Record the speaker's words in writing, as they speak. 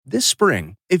This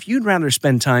spring, if you'd rather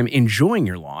spend time enjoying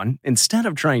your lawn instead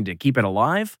of trying to keep it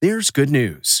alive, there's good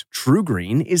news.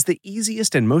 TruGreen is the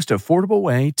easiest and most affordable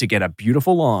way to get a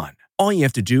beautiful lawn. All you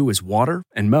have to do is water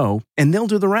and mow, and they'll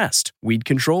do the rest. Weed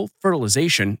control,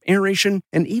 fertilization, aeration,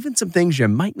 and even some things you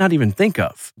might not even think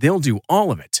of. They'll do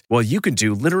all of it, while you can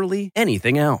do literally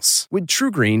anything else. With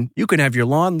TruGreen, you can have your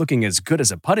lawn looking as good as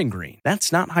a putting green.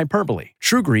 That's not hyperbole.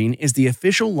 TruGreen is the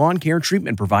official lawn care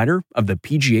treatment provider of the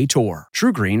PGA Tour.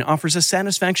 TruGreen offers a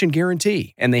satisfaction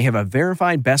guarantee, and they have a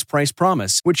verified best price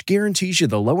promise, which guarantees you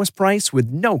the lowest price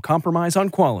with no compromise on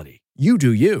quality. You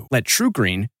do you. Let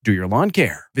TruGreen do your lawn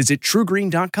care. Visit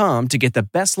TruGreen.com to get the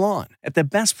best lawn at the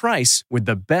best price with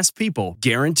the best people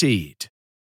guaranteed.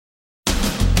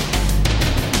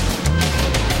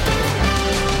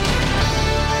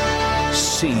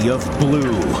 Sea of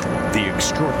blue. The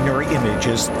extraordinary image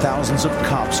as thousands of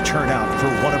cops turn out for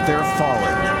one of their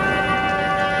fallen.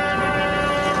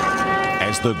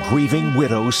 As the grieving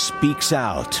widow speaks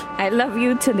out. I love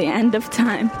you to the end of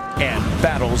time. And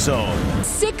Battle Zone.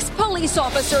 6 police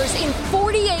officers in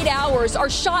 48 hours are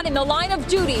shot in the line of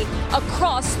duty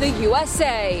across the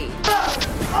USA.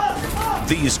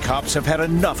 These cops have had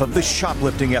enough of the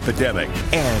shoplifting epidemic.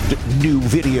 And new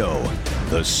video.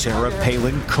 The Sarah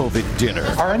Palin COVID dinner.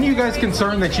 Are any of you guys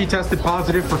concerned that she tested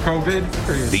positive for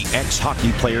COVID? The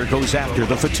ex-hockey player goes after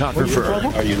the photographer.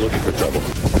 Are you looking for trouble?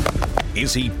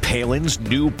 Is he Palin's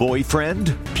new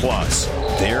boyfriend? Plus,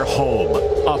 their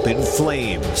home up in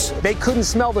flames. They couldn't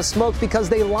smell the smoke because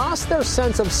they lost their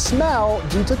sense of smell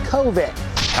due to COVID.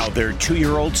 How their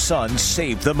 2-year-old son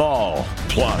saved them all.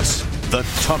 Plus, the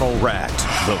Tunnel Rat,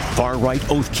 the far-right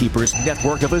Oath Keepers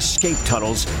network of escape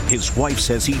tunnels his wife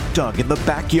says he dug in the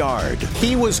backyard.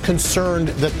 He was concerned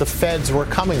that the feds were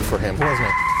coming for him, wasn't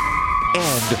he?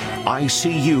 And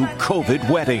ICU COVID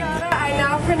wedding. I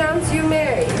now pronounce you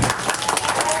married.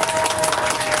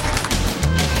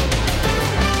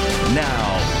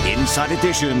 Now, Inside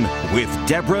Edition with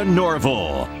Deborah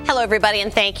Norville. Hello, everybody,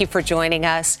 and thank you for joining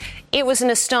us. It was an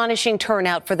astonishing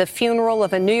turnout for the funeral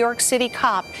of a New York City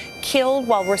cop killed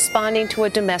while responding to a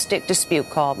domestic dispute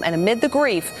call. And amid the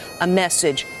grief, a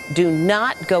message: do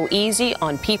not go easy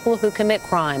on people who commit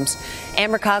crimes.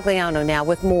 Ann Mercogliano now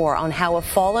with more on how a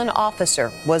fallen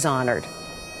officer was honored.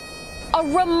 A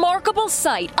remarkable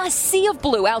sight, a sea of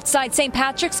blue outside St.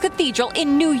 Patrick's Cathedral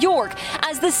in New York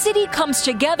as the city comes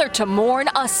together to mourn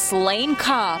a slain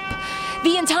cop.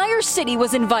 The entire city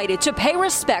was invited to pay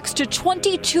respects to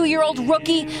 22-year-old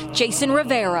rookie Jason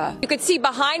Rivera. You could see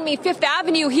behind me Fifth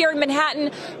Avenue here in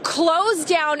Manhattan closed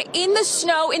down in the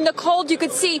snow, in the cold. You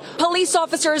could see police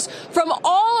officers from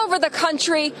all over the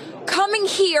country coming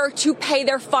here to pay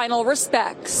their final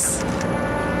respects.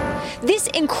 This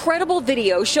incredible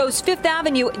video shows Fifth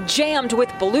Avenue jammed with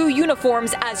blue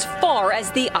uniforms as far as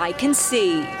the eye can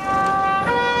see.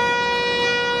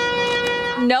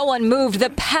 No one moved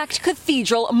the packed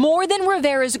cathedral more than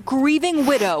Rivera's grieving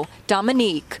widow,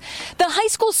 Dominique. The high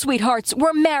school sweethearts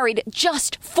were married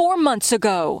just 4 months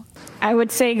ago. I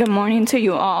would say good morning to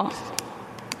you all.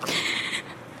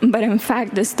 But in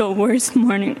fact, it's the worst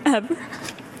morning ever.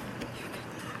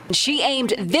 She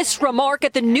aimed this remark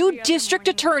at the new district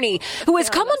attorney, who has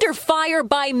come under fire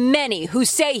by many who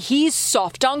say he's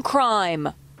soft on crime.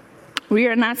 We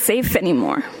are not safe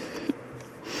anymore.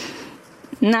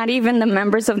 Not even the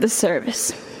members of the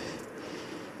service.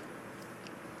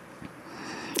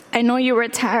 I know you were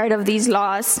tired of these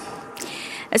laws,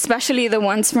 especially the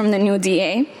ones from the new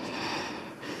DA.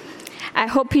 I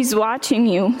hope he's watching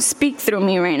you speak through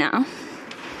me right now.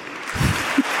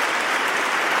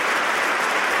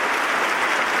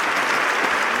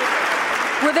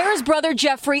 Rivera's brother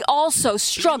Jeffrey also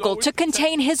struggled to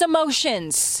contain his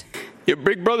emotions. Your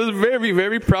big brother's very,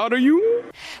 very proud of you.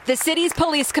 The city's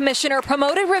police commissioner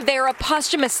promoted Rivera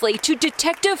posthumously to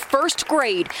detective first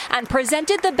grade and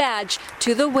presented the badge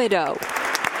to the widow.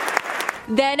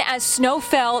 Then, as snow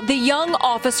fell, the young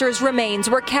officer's remains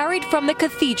were carried from the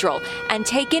cathedral and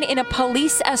taken in a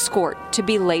police escort to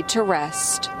be laid to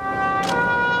rest.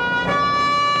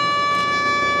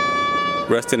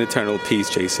 Rest in eternal peace,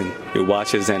 Jason. Your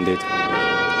watch has ended.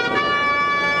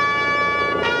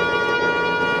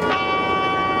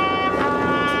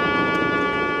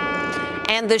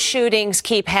 And the shootings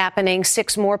keep happening.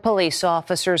 6 more police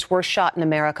officers were shot in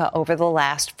America over the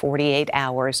last 48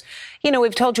 hours. You know,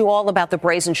 we've told you all about the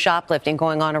brazen shoplifting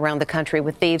going on around the country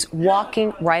with thieves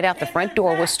walking right out the front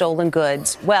door with stolen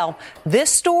goods. Well, this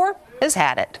store has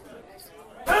had it.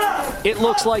 It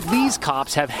looks like these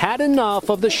cops have had enough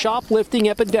of the shoplifting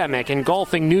epidemic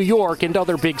engulfing New York and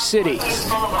other big cities.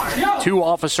 2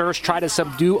 officers try to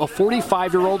subdue a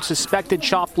 45-year-old suspected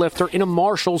shoplifter in a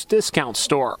Marshall's discount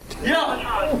store.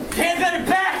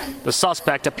 The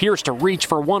suspect appears to reach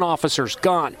for one officer's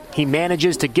gun. He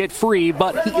manages to get free,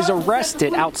 but he is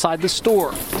arrested outside the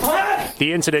store.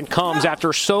 The incident comes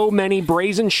after so many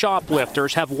brazen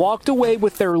shoplifters have walked away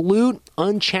with their loot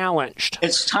unchallenged.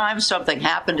 It's time something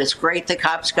happened. It's great the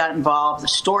cops got involved. The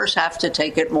stores have to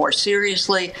take it more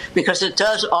seriously because it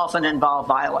does often involve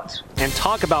violence. And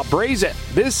talk about brazen.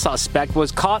 This suspect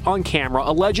was caught on camera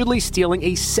allegedly stealing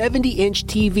a 70-inch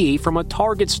TV from a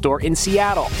Target store in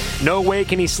Seattle. No way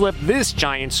can he slip this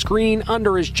giant screen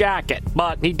under his jacket,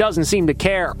 but he doesn't seem to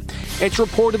care. It's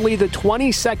reportedly the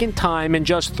 22nd time in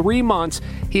just 3 months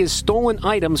he has stolen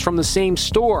items from the same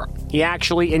store. He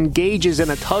actually engages in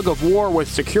a tug of war with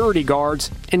security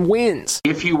guards and wins.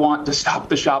 If you want to stop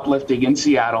the shoplifting in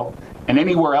Seattle and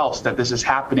anywhere else that this is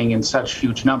happening in such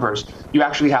huge numbers, you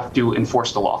actually have to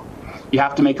enforce the law. You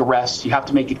have to make arrests. You have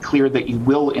to make it clear that you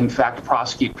will, in fact,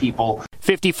 prosecute people.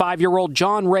 55-year-old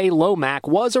John Ray Lomack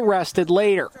was arrested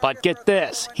later, but get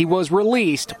this, he was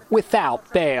released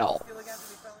without bail.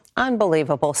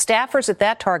 Unbelievable. Staffers at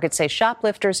that Target say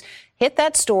shoplifters hit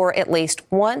that store at least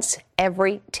once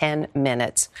every 10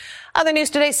 minutes. Other news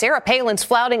today, Sarah Palin's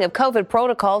flouting of COVID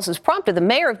protocols has prompted the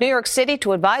mayor of New York City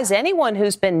to advise anyone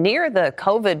who's been near the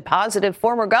COVID-positive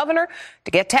former governor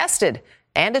to get tested.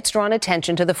 And it's drawn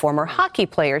attention to the former hockey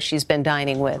player she's been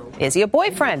dining with. Is he a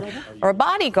boyfriend or a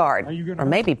bodyguard? Or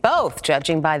maybe both,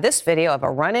 judging by this video of a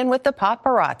run-in with the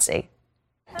paparazzi.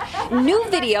 New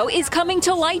video is coming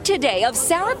to light today of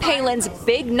Sarah Palin's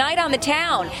big night on the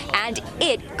town, and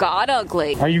it got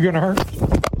ugly. Are you going to hurt?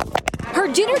 Her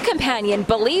dinner companion,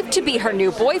 believed to be her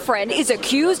new boyfriend, is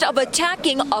accused of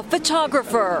attacking a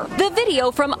photographer. The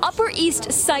video from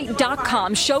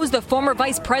UpperEastSite.com shows the former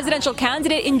vice presidential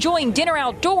candidate enjoying dinner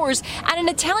outdoors at an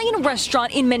Italian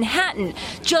restaurant in Manhattan,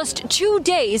 just 2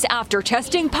 days after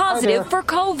testing positive for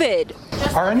COVID.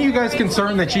 Are any of you guys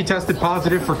concerned that she tested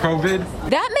positive for COVID?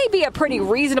 That may be a pretty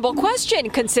reasonable question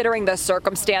considering the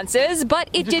circumstances, but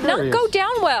it did not go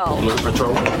down well. Looking for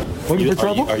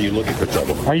trouble? Are you looking for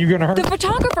trouble? Are you going to hurt? The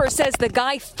photographer says the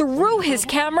guy threw his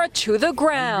camera to the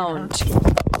ground.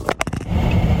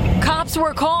 Cops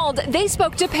were called. They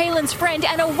spoke to Palin's friend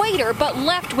and a waiter, but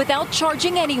left without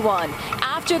charging anyone.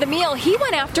 After the meal, he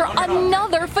went after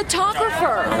another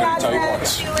photographer.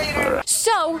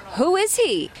 So, who is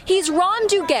he? He's Ron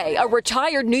Duguay, a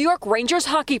retired New York Rangers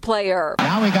hockey player.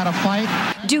 Now we got a fight.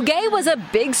 Duguay was a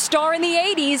big star in the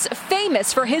 80s,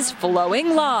 famous for his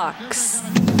flowing locks.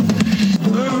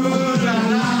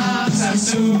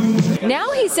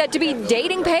 Now he's said to be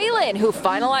dating Palin, who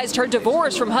finalized her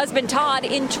divorce from husband Todd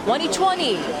in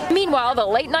 2020. Meanwhile, the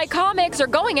late-night comics are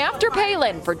going after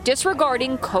Palin for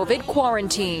disregarding COVID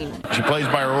quarantine. She plays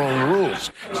by her own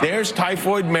rules. There's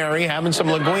Typhoid Mary having some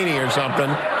linguine or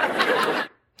something.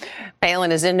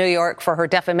 Palin is in New York for her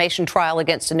defamation trial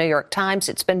against the New York Times.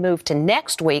 It's been moved to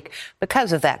next week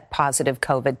because of that positive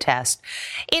COVID test.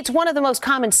 It's one of the most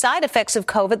common side effects of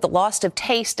COVID, the loss of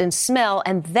taste and smell,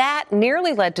 and that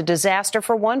nearly led to disaster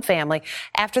for one family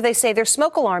after they say their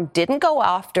smoke alarm didn't go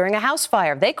off during a house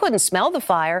fire. They couldn't smell the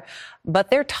fire, but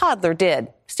their toddler did.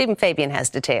 Stephen Fabian has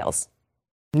details.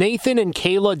 Nathan and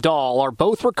Kayla Dahl are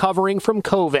both recovering from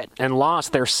COVID and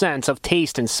lost their sense of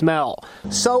taste and smell.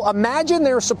 So imagine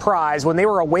their surprise when they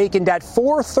were awakened at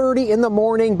 4:30 in the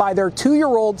morning by their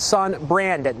 2-year-old son,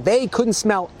 Brandon. They couldn't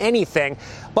smell anything,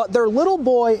 but their little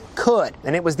boy could,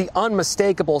 and it was the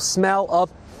unmistakable smell of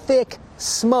thick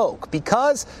smoke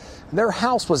because their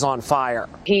house was on fire.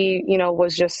 He,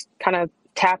 was just kind of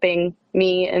tapping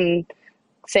me and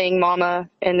saying mama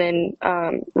and then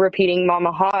repeating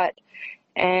mama hot.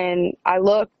 And I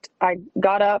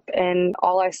got up, and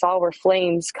all I saw were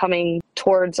flames coming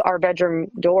towards our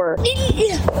bedroom door.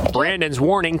 Brandon's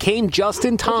warning came just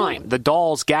in time. The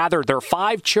Dahls gathered their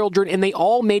 5 children, and they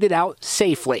all made it out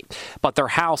safely. But their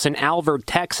house in Alvord,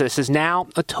 Texas, is now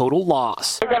a total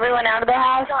loss. Is everyone out of the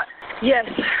house? Yes.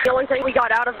 The only thing we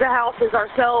got out of the house is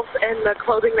ourselves and the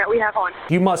clothing that we have on.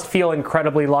 You must feel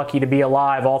incredibly lucky to be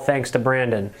alive, all thanks to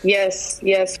Brandon. Yes,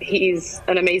 he's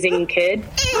an amazing kid.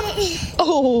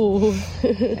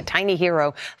 A tiny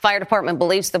hero. Fire department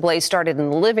believes the blaze started in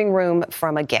the living room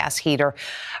from a gas heater.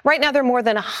 Right now, there are more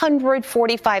than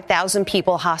 145,000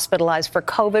 people hospitalized for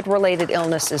COVID-related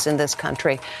illnesses in this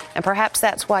country. And perhaps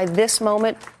that's why this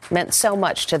moment meant so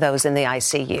much to those in the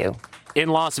ICU. In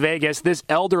Las Vegas, this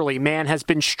elderly man has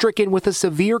been stricken with a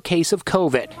severe case of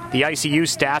COVID. The ICU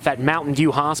staff at Mountain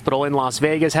View Hospital in Las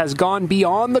Vegas has gone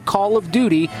beyond the call of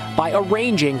duty by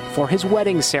arranging for his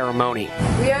wedding ceremony.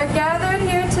 We are gathered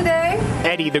here today.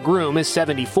 Eddie, the groom, is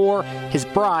 74. His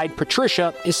bride,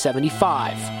 Patricia, is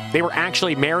 75. They were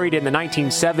actually married in the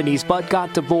 1970s but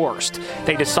got divorced.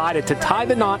 They decided to tie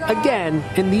the knot again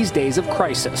in these days of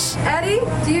crisis. Eddie,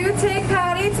 do you take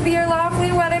Patty to be your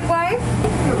lawfully wedded wife?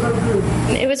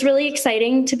 It was really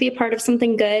exciting to be a part of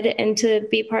something good and to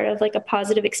be part of like a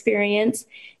positive experience.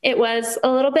 It was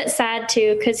a little bit sad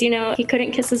too because, he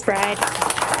couldn't kiss his bride.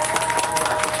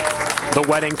 The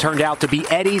wedding turned out to be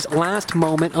Eddie's last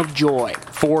moment of joy.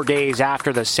 4 days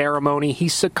after the ceremony, he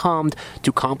succumbed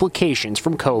to complications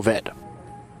from COVID.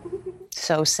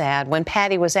 So sad. When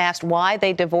Patty was asked why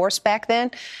they divorced back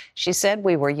then, she said,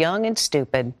 "We were young and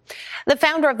stupid." The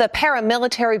founder of the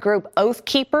paramilitary group Oath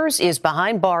Keepers is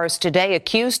behind bars today,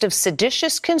 accused of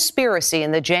seditious conspiracy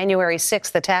in the January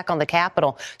 6th attack on the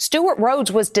Capitol. Stewart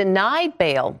Rhodes was denied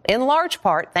bail, in large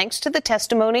part thanks to the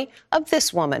testimony of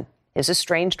this woman, his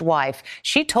estranged wife.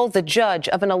 She told the judge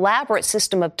of an elaborate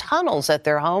system of tunnels at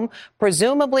their home,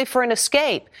 presumably for an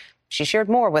escape. She shared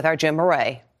more with our Jim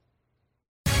Murray.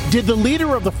 Did the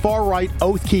leader of the far-right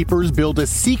Oath Keepers build a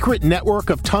secret network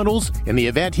of tunnels in the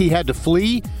event he had to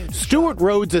flee? Stewart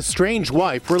Rhodes' estranged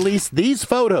wife released these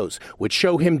photos, which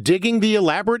show him digging the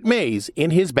elaborate maze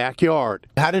in his backyard.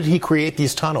 How did he create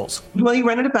these tunnels? Well, he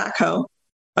rented a backhoe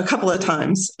a couple of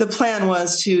times. The plan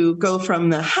was to go from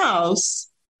the house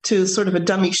to sort of a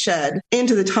dummy shed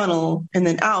into the tunnel and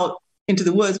then out into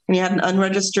the woods. And he had an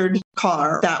unregistered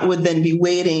car that would then be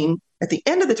waiting at the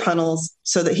end of the tunnels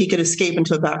so that he could escape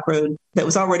into a back road that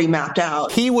was already mapped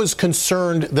out. He was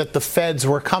concerned that the feds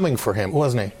were coming for him,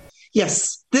 wasn't he?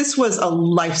 Yes, this was a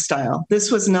lifestyle.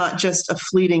 This was not just a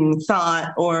fleeting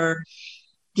thought or,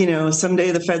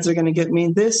 someday the feds are going to get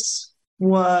me. This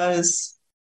was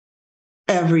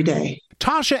every day.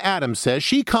 Tasha Adams says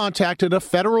she contacted a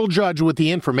federal judge with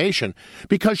the information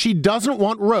because she doesn't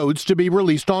want Rhodes to be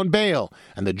released on bail,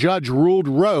 and the judge ruled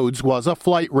Rhodes was a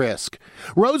flight risk.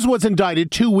 Rhodes was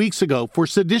indicted 2 weeks ago for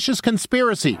seditious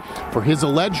conspiracy for his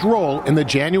alleged role in the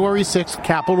January 6th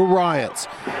Capitol riots.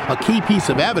 A key piece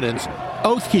of evidence,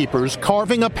 Oath Keepers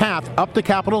carving a path up the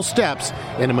Capitol steps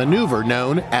in a maneuver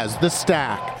known as the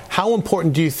Stack. How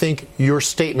important do you think your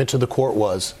statement to the court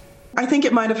was? I think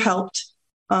it might have helped.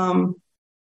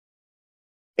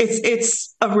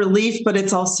 It's a relief, but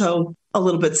it's also a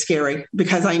little bit scary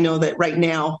because I know that right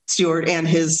now Stewart and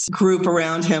his group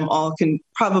around him all can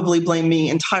probably blame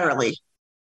me entirely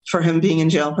for him being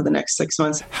in jail for the next 6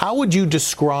 months. How would you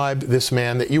describe this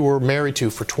man that you were married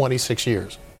to for 26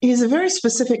 years? He's a very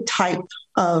specific type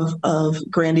of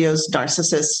grandiose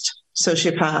narcissist,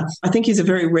 sociopath. I think he's a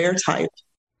very rare type.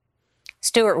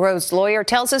 Stewart Rhodes' lawyer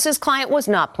tells us his client was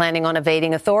not planning on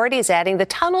evading authorities, adding the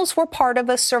tunnels were part of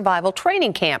a survival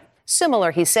training camp,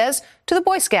 similar, he says, to the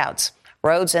Boy Scouts.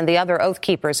 Rhodes and the other Oath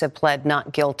Keepers have pled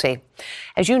not guilty.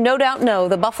 As you no doubt know,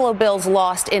 the Buffalo Bills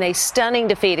lost in a stunning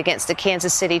defeat against the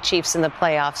Kansas City Chiefs in the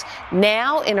playoffs.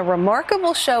 Now, in a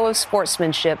remarkable show of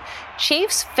sportsmanship,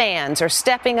 Chiefs fans are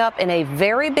stepping up in a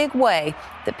very big way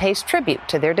that pays tribute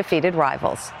to their defeated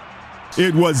rivals.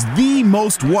 It was the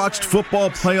most watched football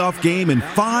playoff game in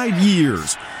 5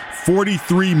 years.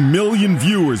 43 million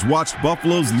viewers watched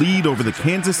Buffalo's lead over the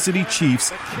Kansas City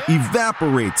Chiefs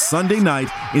evaporate Sunday night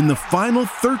in the final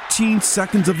 13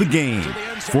 seconds of the game,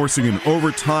 forcing an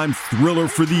overtime thriller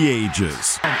for the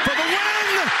ages. For the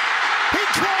win! He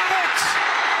caught it!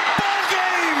 Ball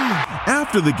game!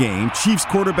 After the game, Chiefs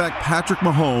quarterback Patrick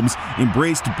Mahomes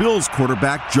embraced Bills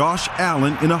quarterback Josh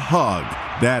Allen in a hug.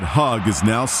 That hug is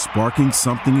now sparking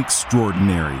something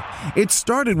extraordinary. It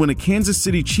started when a Kansas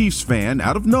City Chiefs fan,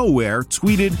 out of nowhere,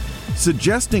 tweeted,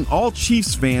 suggesting all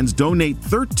Chiefs fans donate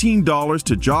 $13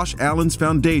 to Josh Allen's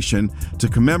foundation to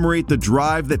commemorate the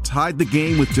drive that tied the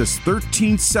game with just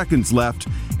 13 seconds left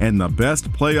and the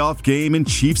best playoff game in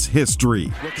Chiefs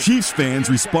history. Chiefs fans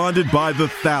responded by the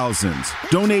thousands,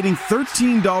 donating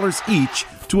 $13 each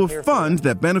to a fund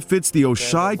that benefits the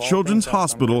Oshai Children's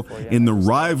Hospital in the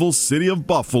rival city of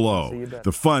Buffalo.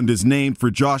 The fund is named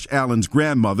for Josh Allen's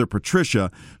grandmother,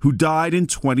 Patricia, who died in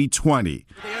 2020.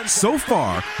 So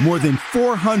far, more than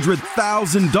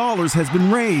 $400,000 has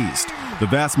been raised, the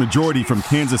vast majority from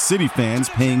Kansas City fans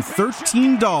paying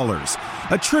 $13,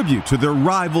 a tribute to their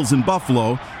rivals in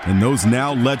Buffalo and those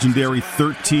now legendary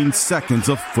 13 seconds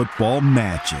of football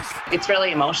magic. It's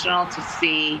really emotional to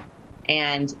see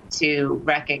and to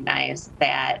recognize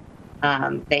that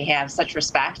They have such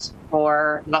respect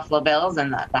for Buffalo Bills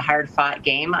and the hard-fought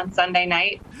game on Sunday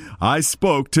night. I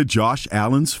spoke to Josh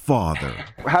Allen's father.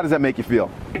 How does that make you feel?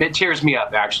 It tears me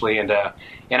up, actually, and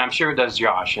I'm sure it does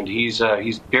Josh. And he's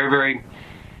very,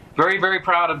 very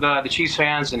proud of the Chiefs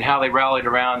fans and how they rallied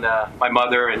around my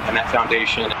mother and that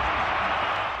foundation.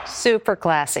 Super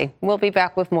classy. We'll be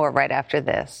back with more right after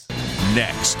this.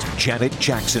 Next, Janet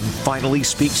Jackson finally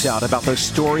speaks out about the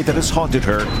story that has haunted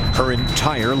her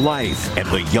entire life and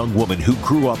the young woman who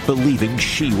grew up believing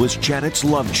she was Janet's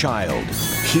love child.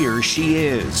 Here she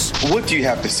is. What do you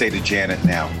have to say to Janet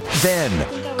now? Then,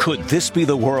 could this be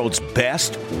the world's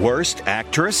best, worst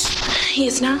actress? He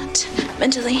is not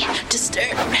mentally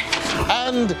disturbed.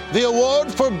 And the award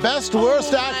for Best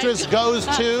Worst Actress goes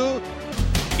to...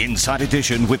 Inside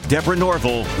Edition with Deborah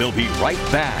Norville. We'll be right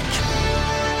back.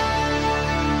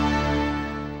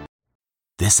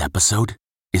 This episode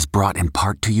is brought in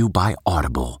part to you by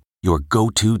Audible, your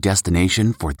go-to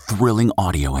destination for thrilling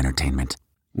audio entertainment.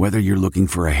 Whether you're looking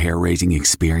for a hair-raising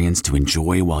experience to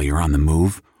enjoy while you're on the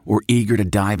move or eager to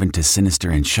dive into sinister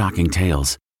and shocking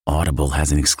tales, Audible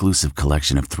has an exclusive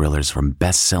collection of thrillers from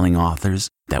best-selling authors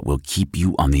that will keep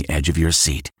you on the edge of your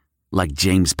seat. Like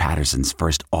James Patterson's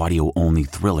first audio-only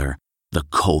thriller, The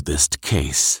Coldest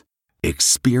Case.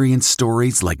 Experience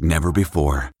stories like never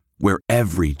before, where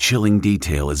every chilling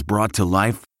detail is brought to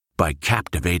life by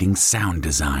captivating sound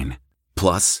design.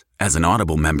 Plus, as an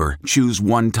Audible member, choose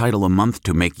one title a month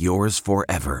to make yours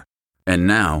forever. And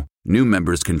now, new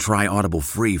members can try Audible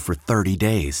free for 30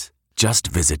 days. Just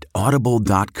visit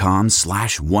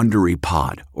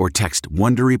audible.com/WonderyPod or text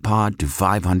WonderyPod to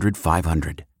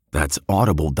 500-500. That's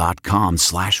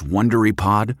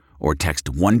audible.com/WonderyPod or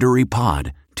text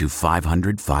WonderyPod to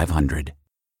 500-500.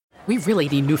 We really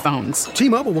need new phones.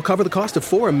 T-Mobile will cover the cost of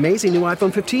 4 amazing new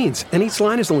iPhone 15s, and each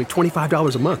line is only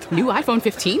 $25 a month. New iPhone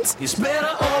 15s? It's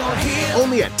better over here.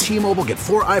 Only at T-Mobile, get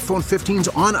 4 iPhone 15s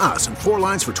on us and 4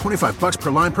 lines for $25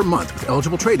 per line per month with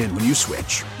eligible trade-in when you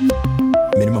switch.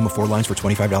 Minimum of 4 lines for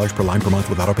 $25 per line per month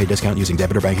with autopay discount using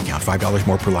debit or bank account. $5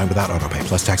 more per line without autopay,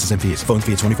 plus taxes and fees. Phone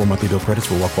fee at 24 monthly bill credits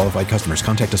for well-qualified customers.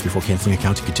 Contact us before canceling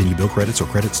account to continue bill credits or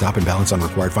credit stop and balance on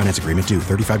required finance agreement due.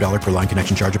 $35 per line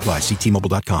connection charge applies. See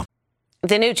T-Mobile.com.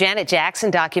 The new Janet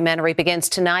Jackson documentary begins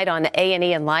tonight on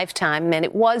A&E and Lifetime, and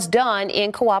it was done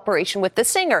in cooperation with the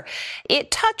singer.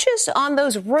 It touches on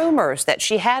those rumors that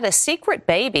she had a secret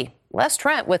baby. Les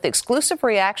Trent with exclusive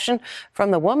reaction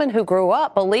from the woman who grew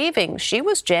up believing she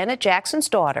was Janet Jackson's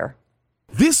daughter.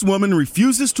 This woman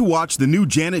refuses to watch the new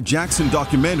Janet Jackson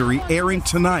documentary airing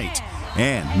tonight,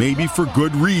 and maybe for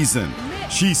good reason.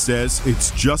 She says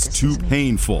it's just too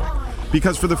painful.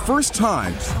 Because for the first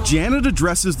time, Janet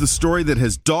addresses the story that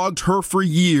has dogged her for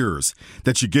years,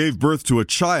 that she gave birth to a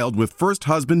child with first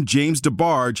husband James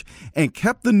DeBarge and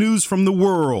kept the news from the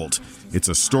world. It's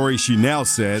a story she now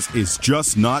says is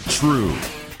just not true.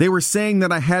 They were saying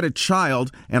that I had a child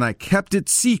and I kept it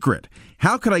secret.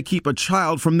 How could I keep a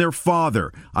child from their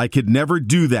father? I could never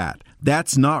do that.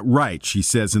 That's not right, she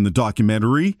says in the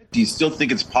documentary. Do you still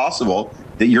think it's possible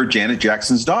that you're Janet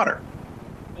Jackson's daughter?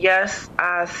 Yes,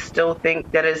 I still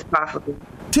think that is possible.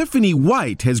 Tiffany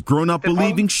White has grown up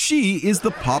believing she is the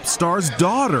pop star's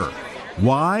daughter.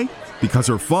 Why? Because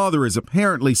her father is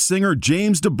apparently singer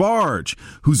James DeBarge,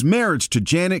 whose marriage to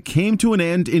Janet came to an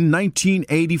end in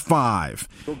 1985.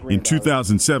 In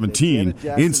 2017,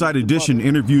 Inside Edition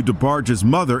interviewed DeBarge's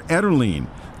mother, Ederline.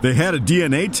 They had a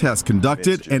DNA test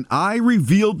conducted, and I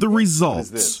revealed the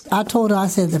results. I told her, I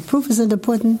said, the proof is in the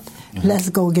pudding. Let's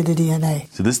go get the DNA.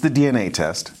 So this is the DNA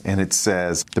test, and it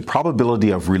says the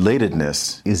probability of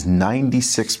relatedness is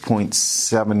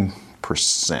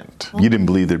 96.7%. You didn't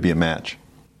believe there'd be a match?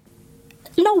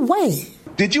 No way.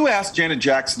 Did you ask Janet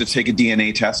Jackson to take a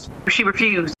DNA test? She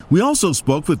refused. We also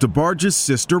spoke with DeBarge's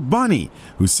sister, Bunny,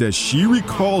 who says she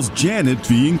recalls Janet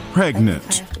being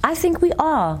pregnant. I think we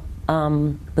all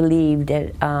believe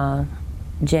that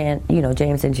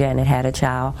James and Janet had a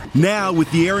child. Now, with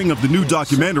the airing of the new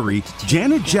documentary,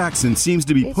 Janet Jackson seems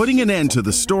to be putting an end to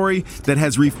the story that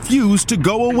has refused to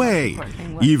go away,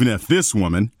 even if this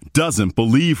woman doesn't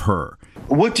believe her.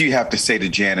 What do you have to say to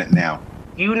Janet now?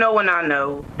 You know and I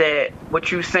know that what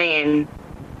you're saying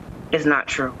is not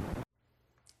true.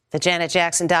 The Janet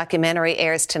Jackson documentary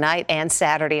airs tonight and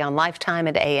Saturday on Lifetime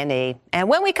and A&E. And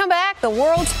when we come back, the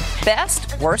world's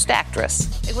best worst actress.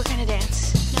 We're gonna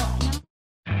dance.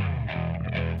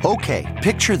 Okay,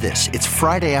 picture this. It's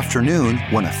Friday afternoon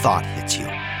when a thought hits you.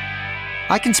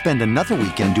 I can spend another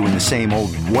weekend doing the same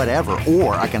old whatever,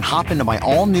 or I can hop into my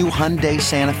all-new Hyundai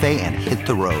Santa Fe and hit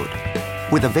the road.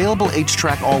 With available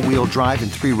H-Track all-wheel drive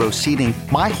and 3-row seating,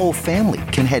 my whole family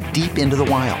can head deep into the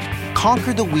wild.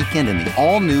 Conquer the weekend in the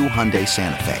all-new Hyundai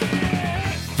Santa Fe.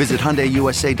 Visit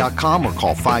HyundaiUSA.com or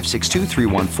call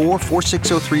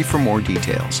 562-314-4603 for more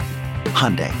details.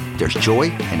 Hyundai, there's joy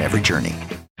in every journey.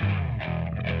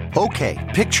 Okay,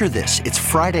 picture this. It's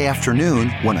Friday afternoon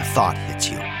when a thought hits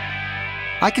you.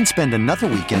 I can spend another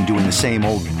weekend doing the same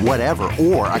old whatever,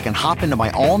 or I can hop into my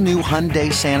all-new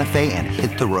Hyundai Santa Fe and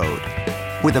hit the road.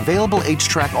 With available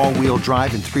H-Track all-wheel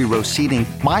drive and 3-row seating,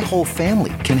 my whole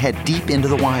family can head deep into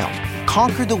the wild.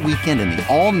 Conquer the weekend in the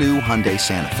all-new Hyundai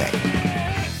Santa Fe.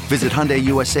 Visit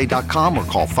HyundaiUSA.com or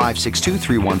call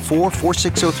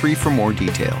 562-314-4603 for more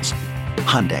details.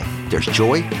 Hyundai, there's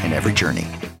joy in every journey.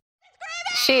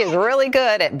 She is really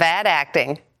good at bad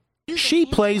acting. She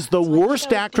plays the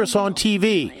worst actress on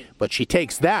TV, but she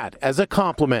takes that as a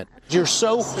compliment. You're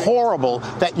so horrible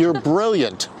that you're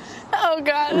brilliant. Oh,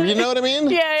 God. You know what I mean?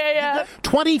 Yeah.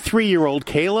 23-year-old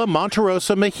Kayla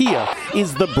Monterosa Mejia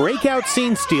is the breakout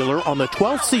scene stealer on the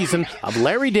 12th season of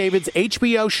Larry David's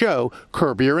HBO show,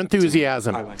 Curb Your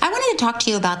Enthusiasm. I wanted to talk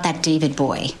to you about that David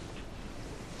boy.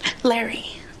 Larry.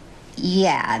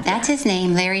 Yeah, that's his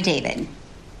name, Larry David.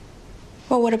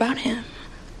 Well, what about him?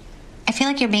 I feel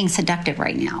like you're being seductive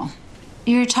right now.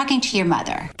 You're talking to your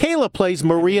mother. Kayla plays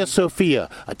Maria Sophia,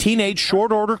 a teenage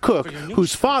short-order cook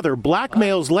whose father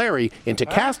blackmails Larry into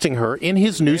casting her in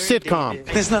his new sitcom.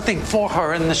 There's nothing for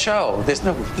her in the show. There's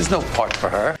no part for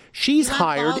her. She's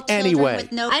hired anyway.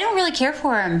 I don't really care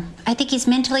for him. I think he's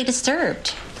mentally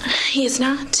disturbed. He is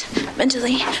not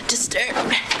mentally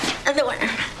disturbed.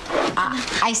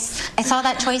 I saw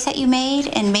that choice that you made,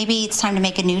 and maybe it's time to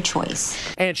make a new choice.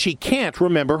 And she can't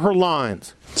remember her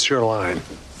lines. It's your line.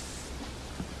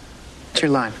 It's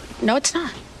your line. No, it's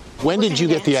not. When did you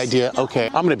get the idea, okay,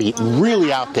 I'm going to be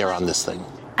really out there on this thing?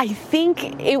 I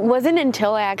think it wasn't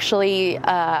until I actually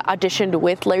auditioned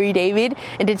with Larry David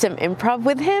and did some improv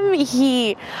with him.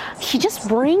 He just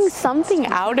brings something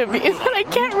out of me that I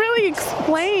can't really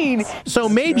explain. So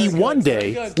maybe one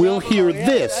day we'll hear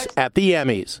this at the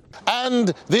Emmys.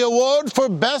 And the award for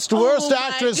Best Worst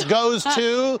Actress goes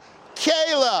to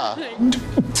Kayla.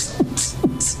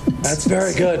 That's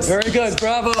very good. Very good.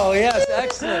 Bravo. Yes,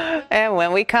 excellent. And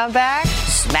when we come back,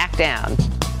 Smackdown.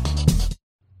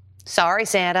 Sorry,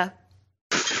 Santa.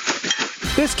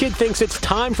 This kid thinks it's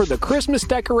time for the Christmas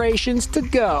decorations to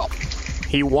go.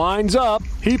 He winds up,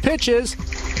 he pitches.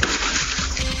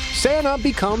 Santa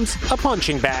becomes a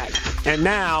punching bag. And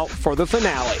now for the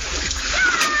finale.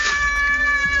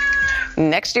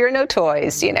 Next year, no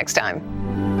toys. See you next time.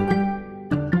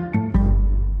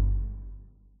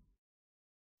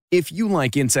 If you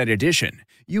like Inside Edition,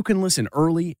 you can listen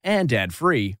early and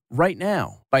ad-free right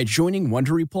now by joining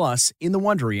Wondery Plus in the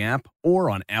Wondery app or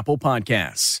on Apple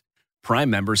Podcasts. Prime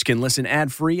members can listen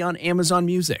ad-free on Amazon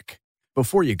Music.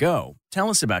 Before you go, tell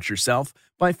us about yourself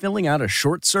by filling out a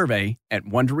short survey at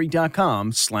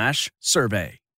Wondery.com/survey.